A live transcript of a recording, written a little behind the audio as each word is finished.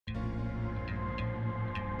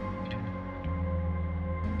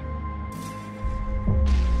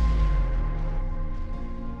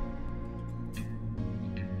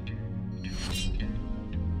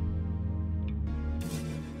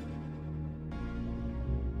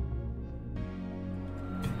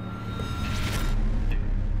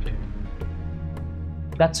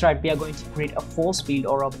That's right, we are going to create a force field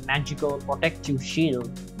or a magical protective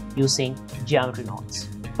shield using geometry nodes.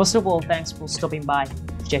 First of all, thanks for stopping by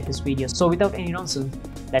to check this video. So without any nonsense,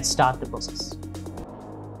 let's start the process.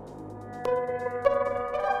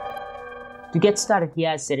 To get started,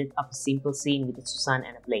 here I set it up a simple scene with a Susan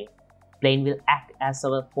and a plane. Plane will act as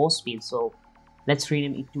our force field, so let's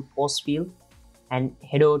rename it to force field and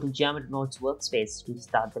head over to geometry nodes workspace to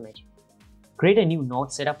start the magic. Create a new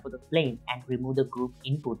node setup for the plane and remove the group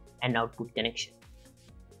input and output connection.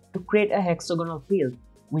 To create a hexagonal field,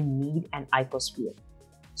 we need an icosphere.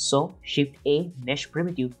 So Shift A, mesh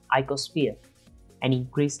primitive icosphere, and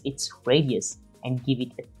increase its radius and give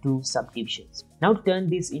it 2 subdivisions. Now to turn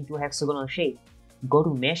this into a hexagonal shape, go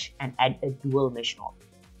to mesh and add a dual mesh node.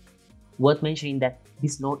 Worth mentioning that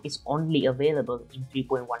this node is only available in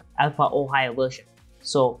 3.1 alpha or higher version.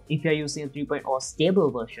 So if you are using a 3.0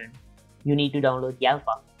 stable version, you need to download the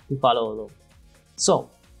alpha to follow along.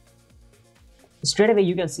 So straight away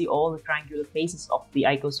you can see all the triangular faces of the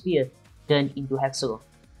icosphere turned into hexagon.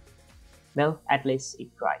 Well, at least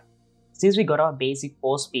it tried. Since we got our basic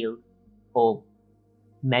force field or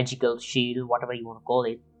magical shield, whatever you want to call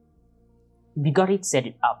it, we got it set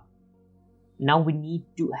it up. Now we need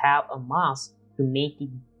to have a mask to make it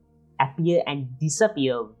appear and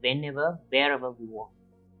disappear whenever, wherever we want.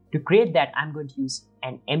 To create that, I'm going to use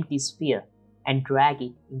an empty sphere and drag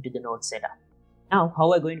it into the node setup. Now,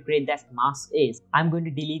 how I'm going to create that mask is, I'm going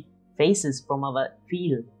to delete faces from our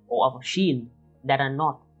field or our shield that are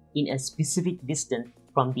not in a specific distance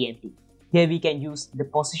from the empty. Here we can use the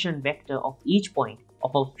position vector of each point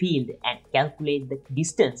of our field and calculate the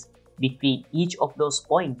distance between each of those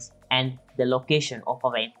points and the location of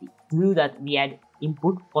our empty. To do that, we add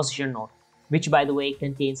input position node, which by the way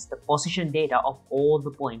contains the position data of all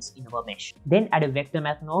the points in our mesh. Then add a vector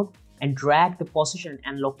math node and drag the position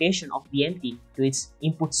and location of the empty to its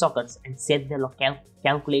input sockets and set the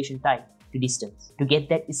calculation type to distance. To get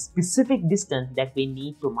that specific distance that we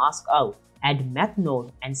need to mask out, add math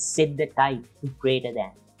node and set the type to greater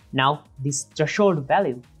than. Now this threshold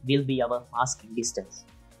value will be our masking distance.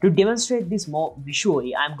 To demonstrate this more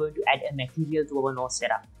visually, I am going to add a material to our node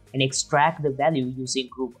setup and extract the value using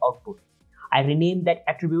group output. I rename that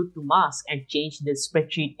attribute to mask and change the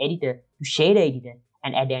spreadsheet editor to shader editor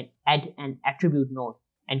and add an attribute node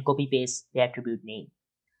and copy paste the attribute name.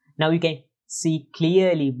 Now you can see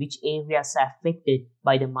clearly which areas are affected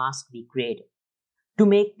by the mask we created. To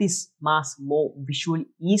make this mask more visually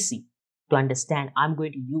easy to understand, I'm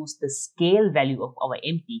going to use the scale value of our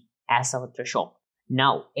empty as our threshold.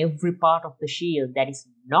 Now every part of the shield that is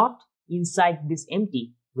not inside this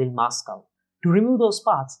empty will mask out. To remove those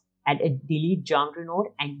parts, add a delete geometry node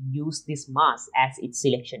and use this mask as its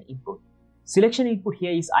selection input. Selection input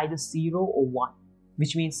here is either 0 or 1,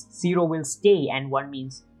 which means 0 will stay and 1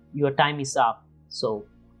 means your time is up, so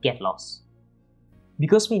get lost.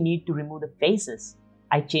 Because we need to remove the faces,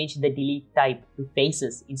 I changed the delete type to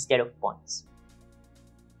faces instead of points.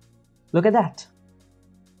 Look at that.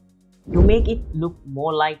 To make it look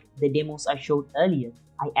more like the demos I showed earlier,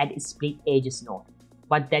 I add a split edges node.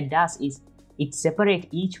 What that does is it separates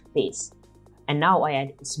each face. And now I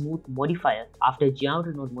add a smooth modifier after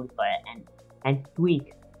geometry node modifier and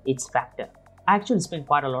tweak its factor. I actually spent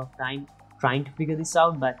quite a lot of time trying to figure this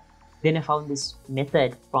out, but then I found this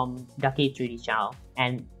method from Ducky 3D channel,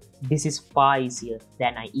 and this is far easier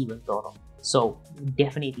than I even thought of. So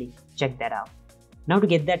definitely check that out. Now to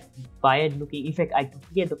get that weird looking effect, I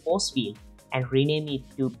duplicate the force field and rename it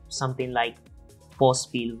to something like force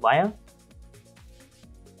field wire.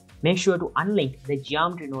 Make sure to unlink the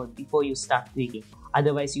geometry node before you start tweaking,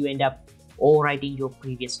 otherwise you end up overwriting your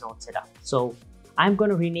previous node setup. So I'm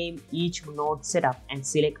going to rename each node setup and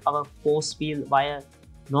select our force field wire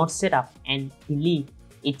node setup and delete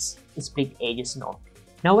its split edges node.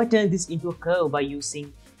 Now I turn this into a curve by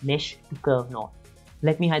using mesh to curve node.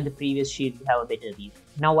 Let me hide the previous sheet to have a better view.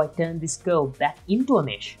 Now I turn this curve back into a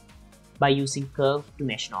mesh by using curve to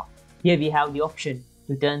mesh node. Here we have the option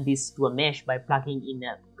to turn this to a mesh by plugging in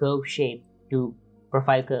a curve shape to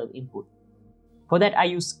profile curve input. For that I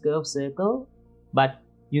use curve circle, but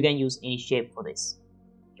you can use any shape for this.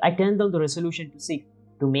 I turn down the resolution to 6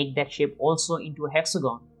 to make that shape also into a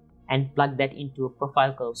hexagon and plug that into a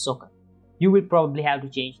profile curve socket. You will probably have to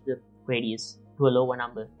change the radius to a lower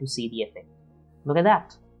number to see the effect. Look at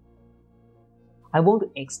that. I want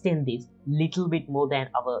to extend this little bit more than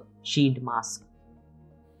our shield mask.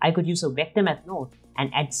 I could use a vector math node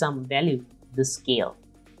and add some value to the scale.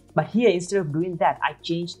 But here, instead of doing that, I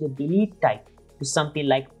changed the delete type to something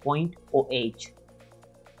like point or edge.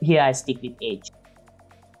 Here I stick with edge.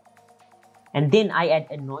 And then I add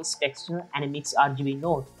a noise texture and a mix RGB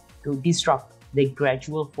node to disrupt the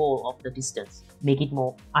gradual fall of the distance, make it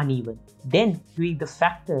more uneven. Then tweak the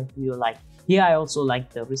factor to your liking. Here I also like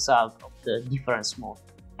the result of the difference mode.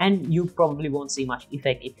 And you probably won't see much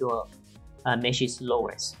effect if your mesh is low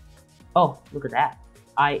res. Oh, look at that.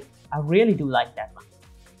 I really do like that one.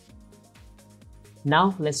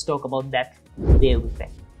 Now let's talk about that wave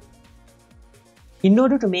effect. In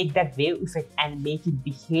order to make that wave effect and make it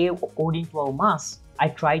behave according to our mask, I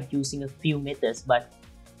tried using a few methods, but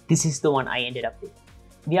this is the one I ended up with.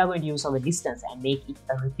 We are going to use our distance and make it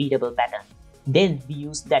a repeatable pattern. Then we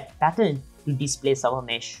use that pattern to displace our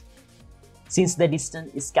mesh. Since the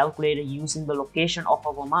distance is calculated using the location of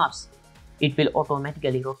our mask, it will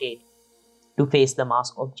automatically rotate to face the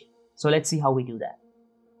mask object. So let's see how we do that.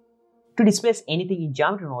 To displace anything in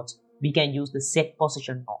geometry nodes, we can use the set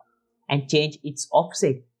position node and change its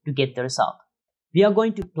offset to get the result. We are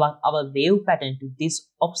going to plug our wave pattern to this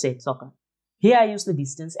offset socket. Here I use the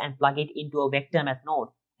distance and plug it into a vector math node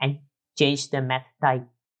and change the math type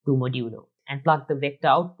to modulo and plug the vector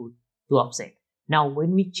output to offset. Now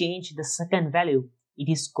when we change the second value,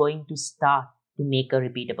 it is going to start to make a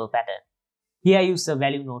repeatable pattern. Here I use the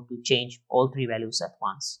value node to change all three values at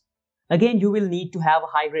once. Again, you will need to have a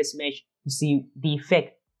high-res mesh to see the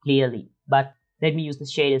effect clearly, but let me use the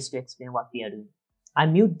shaders to explain what we are doing. I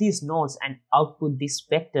mute these nodes and output this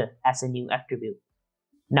vector as a new attribute.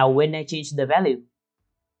 Now when I change the value,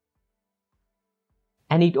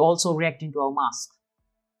 and it also reacts into our mask.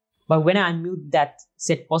 But when I unmute that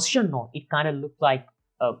set position node, it kind of looks like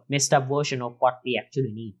a messed up version of what we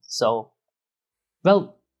actually need. So,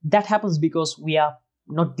 well, that happens because we are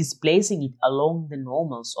not displacing it along the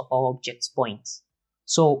normals of our object's points.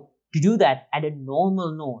 So to do that, add a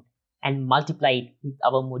normal node and multiply it with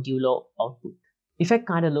our modulo output. Effect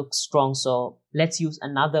kind of looks strong, so let's use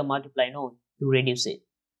another multiply node to reduce it.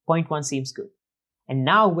 0.1 seems good. And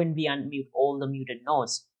now when we unmute all the muted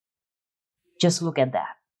nodes, just look at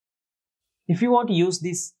that. If you want to use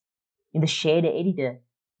this in the shader editor,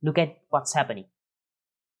 look at what's happening.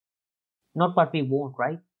 Not what we want,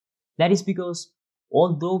 right? That is because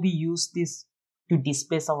although we use this to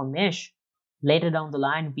displace our mesh, later down the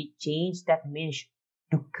line we change that mesh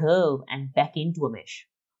to curve and back into a mesh.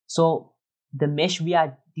 So the mesh we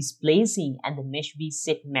are displacing and the mesh we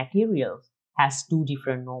set materials has two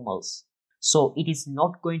different normals. So it is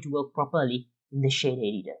not going to work properly in the shader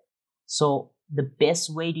editor. So the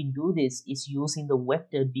best way to do this is using the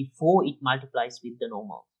vector before it multiplies with the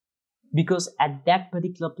normal. Because at that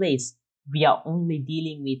particular place, we are only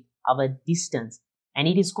dealing with our distance, and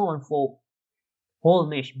it is common for whole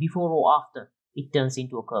mesh before or after it turns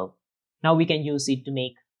into a curve. Now we can use it to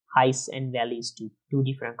make heights and valleys to two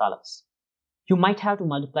different colors. You might have to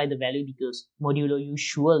multiply the value because modulo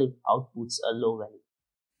usually outputs a low value.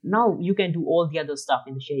 Now you can do all the other stuff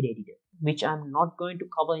in the shade editor, which I'm not going to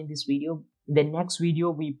cover in this video. In the next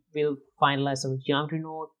video, we will finalize our geometry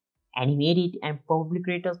node, animate it, and probably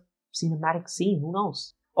create a cinematic scene, who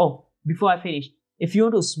knows. Oh, before I finish, if you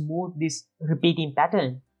want to smooth this repeating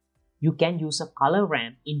pattern, you can use a color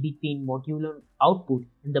ramp in between modulo output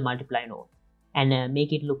and the multiply node and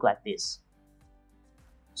make it look like this.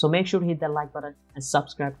 So make sure to hit that like button and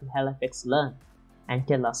subscribe to HexagonalX Learn and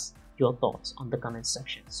tell us your thoughts on the comment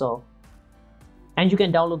section. And you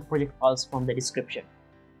can download the project files from the description.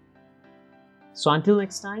 So until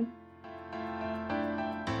next time,